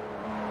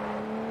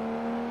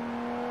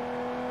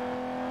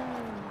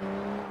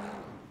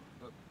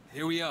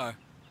 Here we are.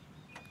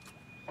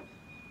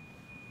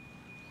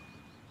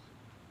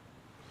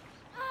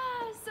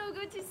 So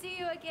good to see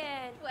you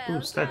again.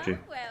 Ooh, statue.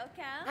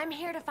 Welcome. I'm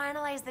here to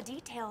finalize the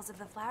details of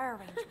the flower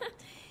arrangement.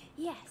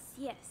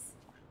 Yes.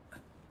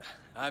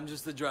 I'm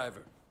just the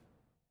driver.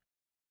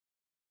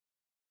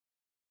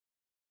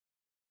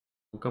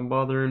 Don't come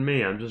bothering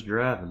me, I'm just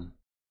driving.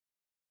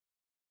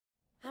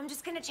 I'm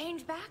just gonna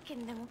change back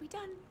and then we'll be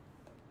done.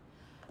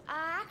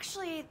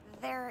 Actually,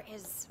 there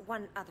is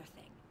one other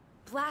thing.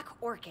 Black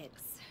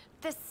orchids.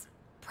 This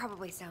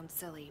probably sounds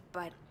silly,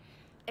 but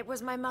it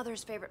was my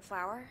mother's favorite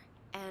flower,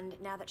 and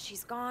now that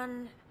she's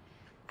gone,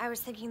 I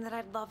was thinking that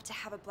I'd love to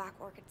have a black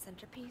orchid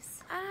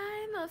centerpiece.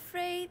 I'm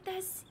afraid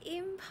that's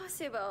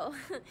impossible.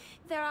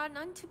 There are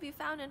none to be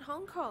found in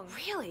Hong Kong.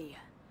 Really?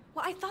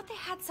 Well, I thought they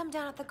had some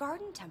down at the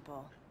Garden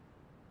Temple.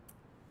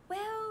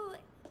 Well,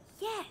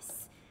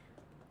 yes,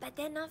 but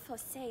they're not for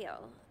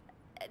sale.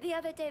 The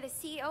other day, the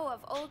CEO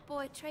of Old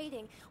Boy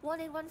Trading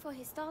wanted one for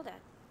his daughter.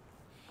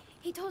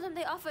 He told them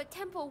they offered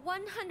Temple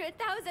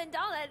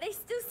 $100,000. They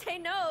still say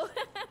no.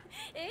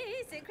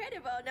 It's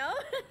incredible, no?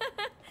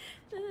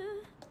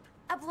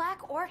 A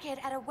black orchid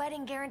at a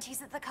wedding guarantees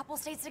that the couple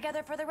stays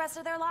together for the rest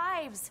of their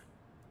lives.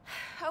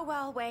 Oh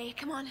well, Wei,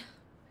 come on.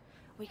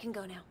 We can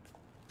go now.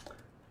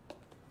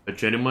 But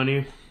Jenny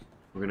money,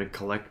 we're gonna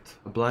collect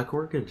a black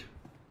orchid.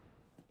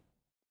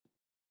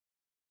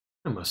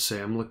 I must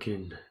say I'm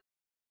looking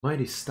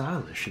mighty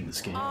stylish in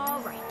this game.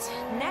 Alright,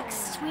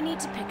 next we need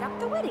to pick up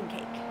the wedding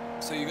cake.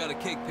 So you got a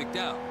cake picked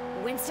out?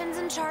 Winston's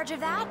in charge of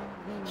that.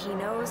 He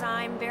knows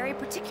I'm very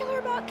particular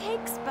about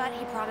cakes, but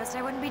he promised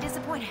I wouldn't be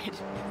disappointed.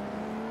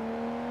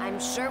 I'm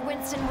sure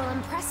Winston will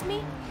impress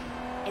me.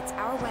 It's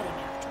our wedding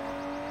after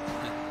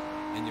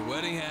all. And your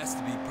wedding has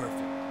to be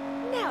perfect.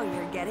 Now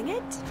you're getting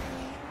it.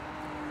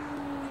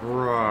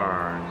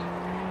 Right.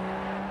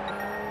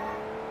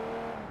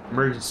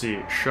 Emergency,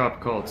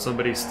 shop called.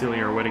 Somebody's stealing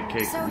our wedding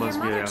cake. So Must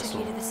your be an mother took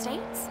asshole. you to the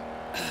States?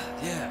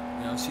 Yeah,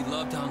 you know, she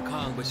loved Hong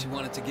Kong, but she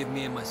wanted to give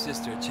me and my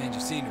sister a change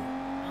of scenery.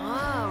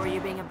 Oh, were you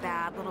being a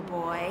bad little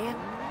boy?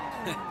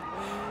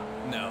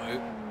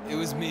 No, it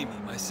was Mimi,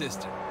 my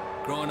sister.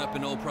 Growing up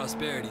in Old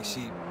Prosperity,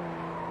 she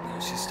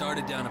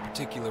started down a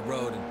particular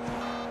road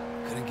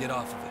and couldn't get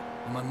off of it.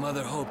 And my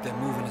mother hoped that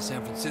moving to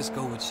San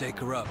Francisco would shake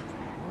her up.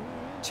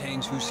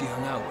 Change who she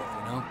hung out with,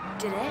 you know?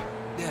 Did it?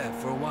 Yeah,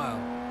 for a while.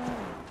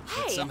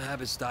 Hey! But some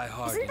habits die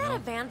hard, Isn't you know? that a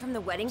van from the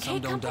wedding Some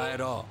cake don't company? die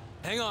at all.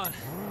 Hang on.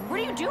 What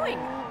are you doing?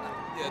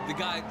 Yeah, the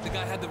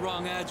guy had the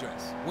wrong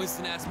address.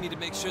 Winston asked me to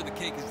make sure the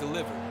cake is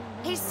delivered.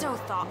 He's so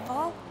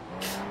thoughtful.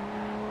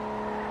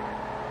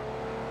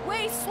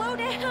 Wait, slow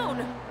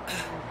down!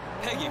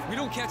 Peggy, if we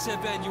don't catch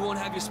that van, you won't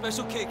have your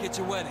special cake at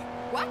your wedding.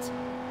 What?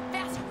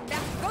 Faster,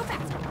 faster, go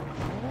faster!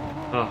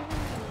 Oh.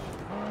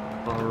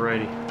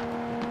 Alrighty.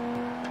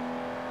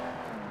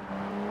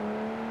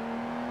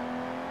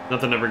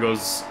 Nothing ever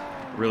goes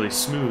really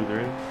smooth,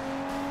 right?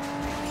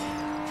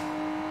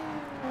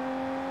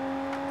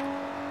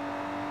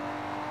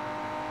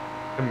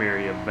 Come here,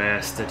 you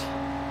bastard.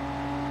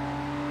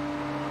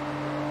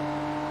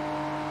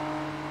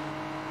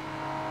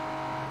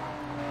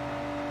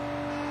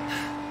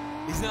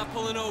 He's not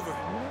pulling over.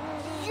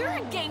 You're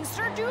a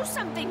gangster. Do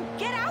something.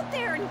 Get out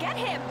there and get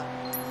him.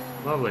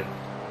 Lovely.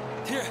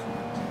 Here,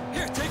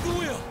 take the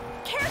wheel.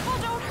 Careful,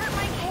 don't hurt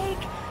my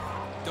cake.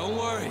 Don't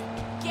worry.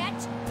 Get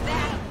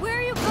that. Where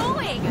are you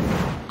going?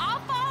 I'll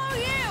follow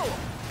you.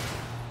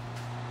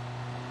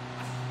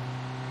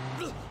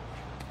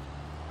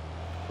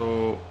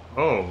 So,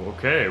 oh,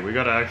 okay. We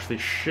gotta actually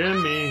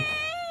shimmy.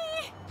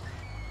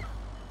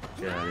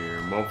 Get out of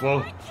here,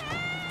 mofo.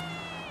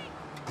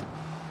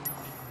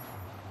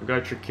 I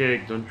got your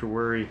cake, don't you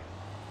worry.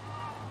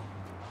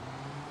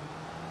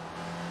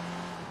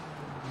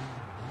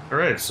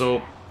 Alright,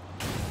 so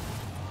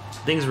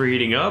things were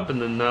heating up,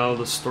 and then now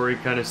the story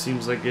kind of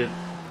seems like it,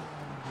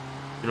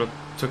 you know,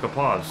 took a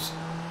pause.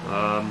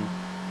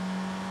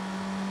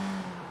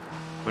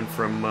 Went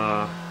from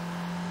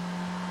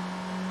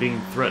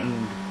being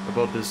threatened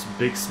about this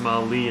Big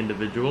Smile Lee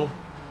individual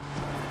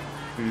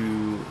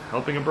to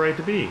helping a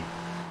bride-to-be.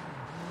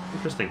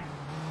 Interesting.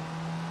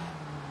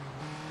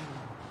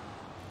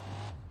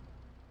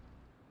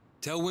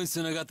 Tell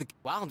Winston I got the...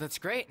 Wow, that's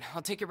great.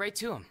 I'll take it right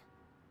to him.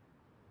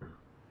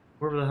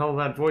 Whoever the hell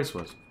that voice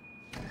was.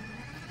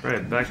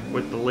 Right, back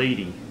with the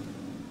lady.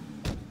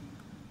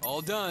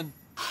 All done.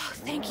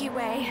 Thank you,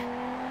 Wei.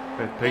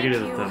 Right, Peggy to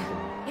the temple.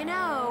 You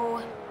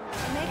know,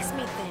 it makes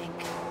me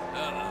think.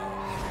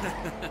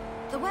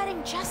 The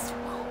wedding just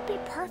won't be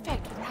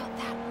perfect without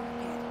that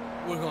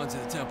orchid. We're going to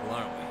the temple,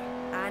 aren't we?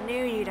 I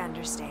knew you'd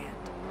understand.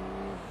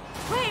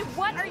 Wait,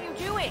 what are you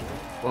doing?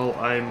 Well,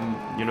 I'm,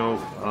 you know,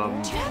 Do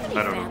you have any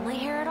I don't family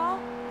here at all?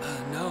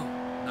 No,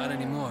 not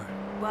anymore.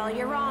 Well,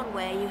 you're wrong,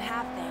 Wei. You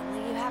have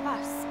family, you have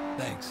us.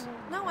 Thanks.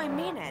 No, I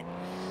mean it.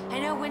 I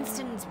know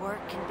Winston's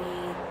work can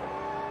be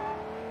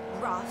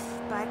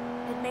rough, but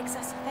it makes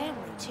us a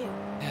family, too.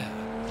 Yeah,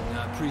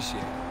 I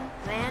appreciate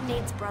it. Man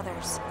needs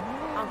brothers,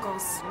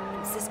 uncles,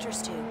 and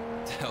sisters, too.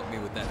 To help me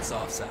with that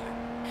soft side.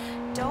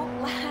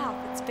 Don't laugh,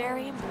 it's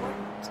very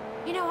important.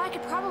 You know, I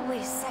could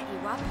probably set you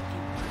up if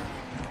you wanted.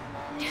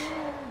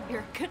 You're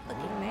a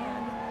good-looking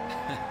man.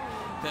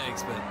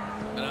 Thanks, but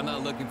I'm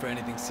not looking for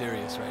anything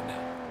serious right now.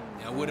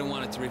 I wouldn't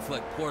want it to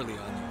reflect poorly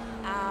on you.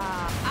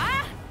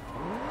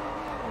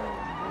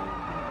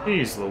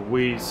 Jeez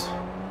Louise.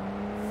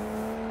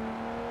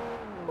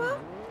 Well,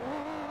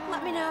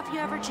 let me know if you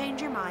ever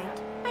change your mind.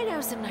 I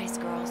know some nice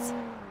girls.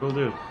 Will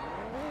do.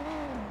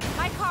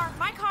 My car,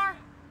 my car!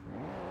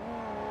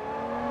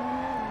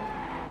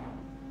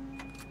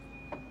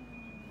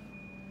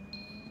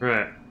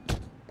 Right.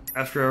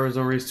 After hours,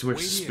 don't raise too much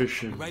Wait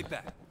suspicion. Here. Right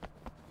back.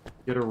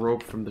 Get a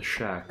rope from the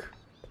shack.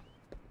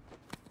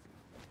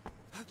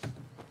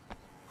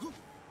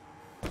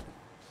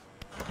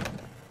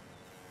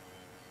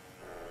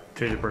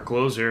 Change up our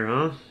clothes here,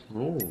 huh?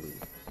 Holy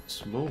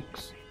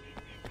smokes.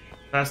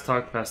 Fast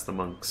talk past the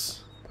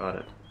monks. Got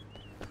it.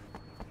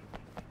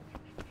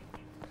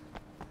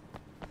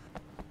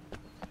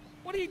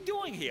 What are you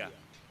doing here?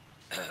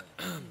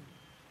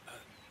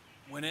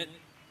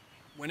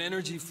 When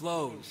energy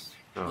flows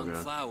among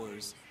God.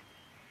 flowers,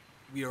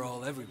 we are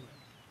all everywhere.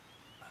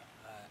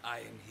 I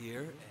am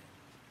here and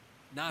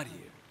not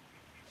here.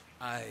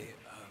 I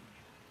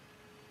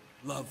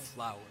love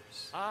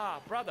flowers.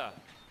 Ah, brother.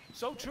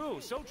 So true,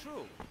 so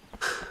true.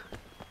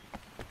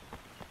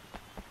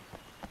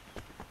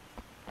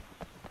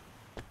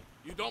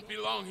 You don't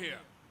belong here.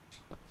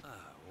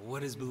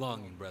 What is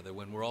belonging, brother,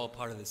 when we're all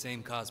part of the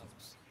same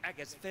cosmos? I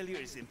guess failure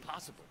is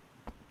impossible.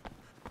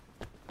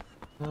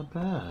 Not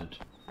bad.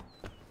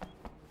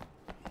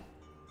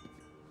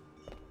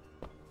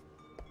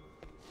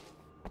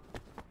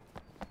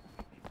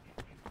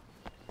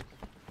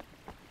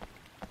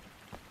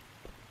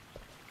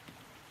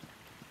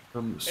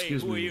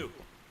 Excuse hey, who me. are you?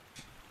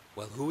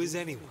 Well, who is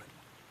anyone?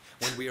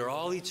 When we are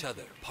all each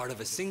other, part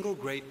of a single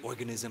great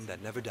organism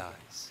that never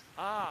dies.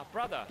 Ah,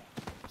 brother.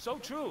 So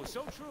true,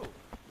 so true.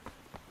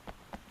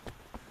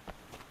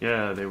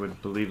 Yeah, they would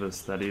believe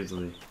us that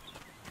easily.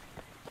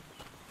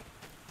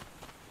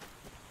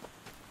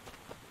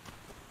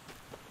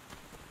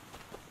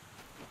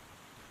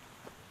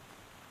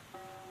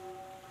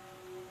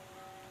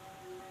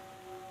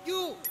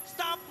 You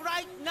stop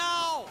right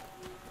now!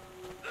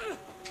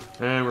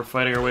 And we're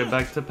fighting our way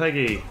back to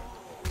Peggy.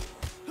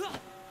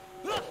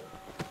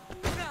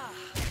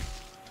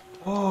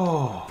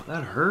 Oh,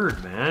 that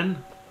hurt,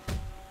 man.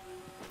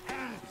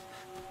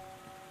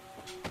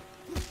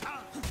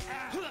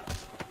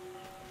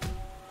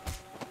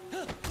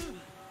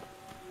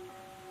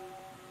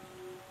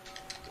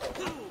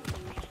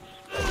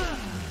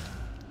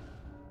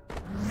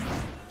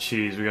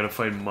 Jeez, we gotta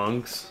fight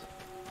monks.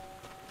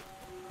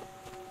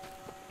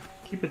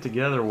 Keep it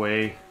together,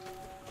 Wei.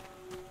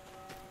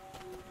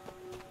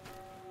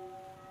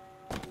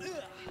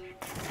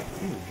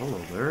 Ooh,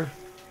 hello there.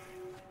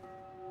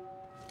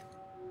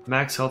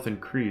 Max health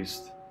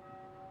increased.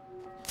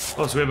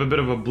 Oh, so we have a bit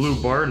of a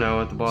blue bar now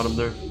at the bottom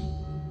there.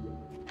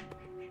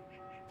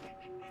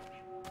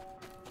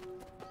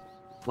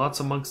 lots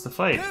amongst the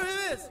fight. There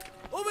he is!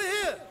 Over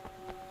here!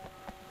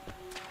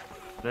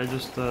 Did I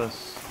just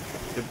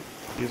skip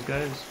these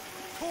guys?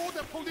 Call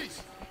the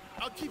police.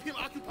 I'll keep him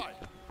occupied.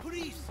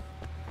 Police!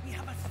 We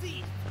have a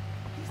thief!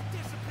 He's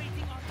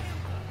dissipating our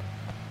temper!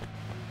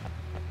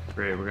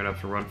 Great, we're gonna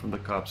have to run from the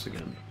cops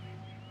again.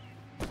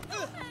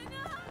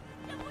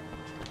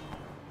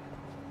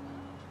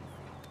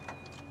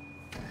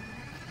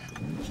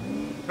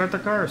 Start the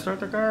car, start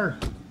the car!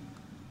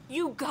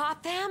 You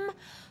got them?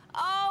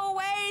 Oh,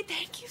 Wei,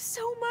 thank you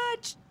so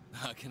much.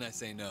 How can I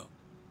say no?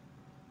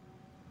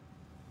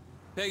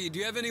 Peggy, do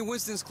you have any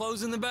Winston's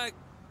clothes in the back?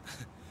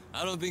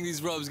 I don't think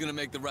these robes gonna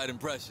make the right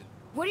impression.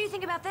 What do you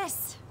think about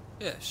this?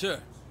 Yeah, sure.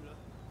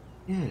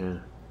 Yeah.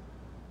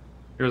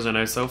 Here's a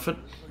nice outfit.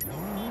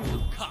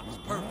 Cops,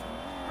 perfect.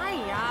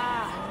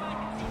 Hiya.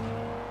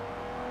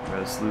 Alright,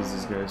 let's lose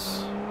these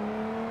guys.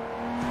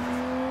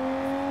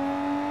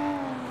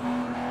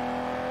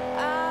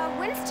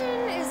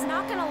 Winston is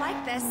not gonna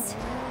like this.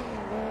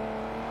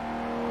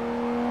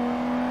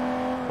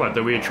 What,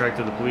 that we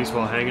attracted the police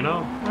while hanging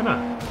out? Why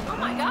not? Oh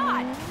my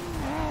god!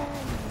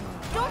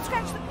 Don't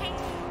scratch the paint!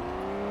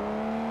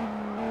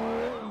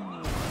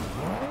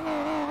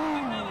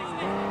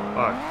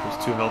 Fuck,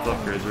 there's 2 health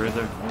upgrades right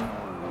there.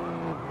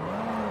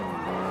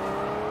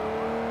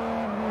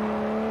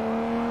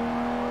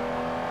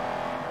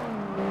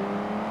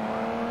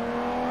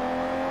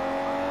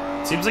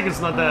 Seems like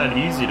it's not that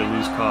easy to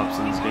lose cops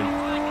in this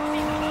game.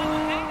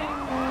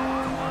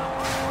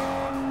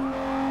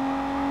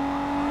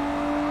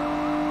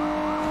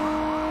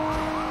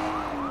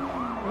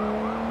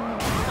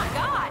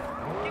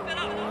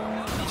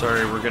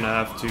 Sorry, we're gonna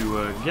have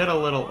to get a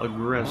little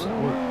aggressive.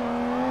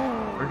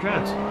 Or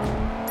chance.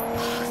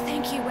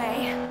 Thank you,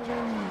 Wei.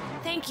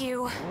 Thank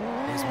you.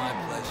 It was my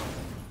pleasure.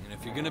 And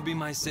if you're gonna be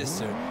my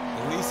sister,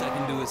 the least I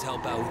can do is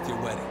help out with your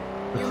wedding.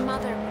 Your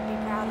mother would be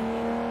proud of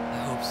you.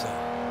 I hope so.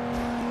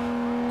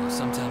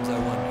 Sometimes I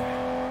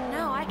wonder.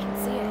 No, I can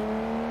see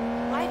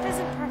it. Life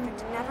isn't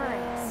perfect, it never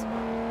is.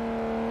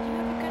 You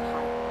have a good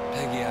heart.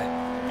 Peggy,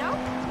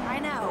 Nope, I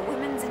know.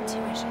 Women's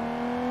intuition.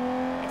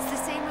 It's the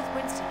same with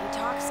Winston. He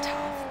talks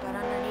tough, but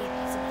underneath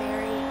he's a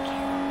very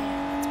caring man.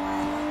 That's why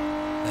I love him.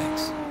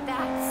 Thanks.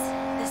 That's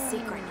the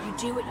secret. You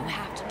do what you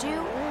have to do,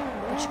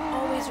 but you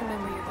always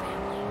remember your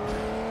family.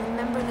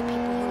 Remember the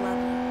people who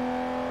love you.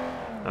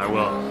 I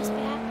will. Always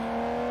be happy.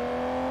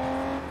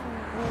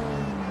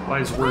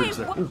 Wise words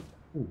there. Ooh,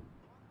 ooh.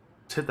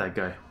 Let's hit that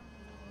guy.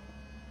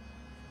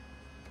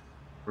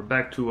 We're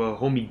back to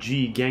homie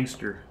G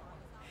gangster.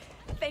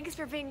 Thanks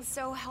for being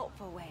so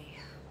helpful, Wei.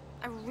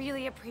 I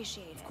really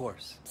appreciate it. Of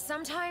course.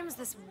 Sometimes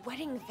this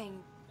wedding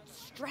thing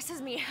stresses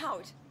me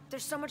out.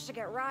 There's so much to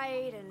get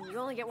right, and you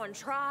only get one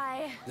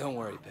try. Don't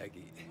worry,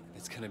 Peggy.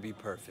 It's gonna be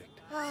perfect.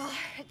 Oh,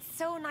 it's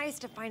so nice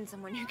to find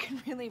someone you can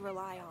really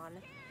rely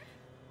on.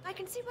 I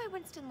can see why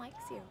Winston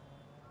likes you.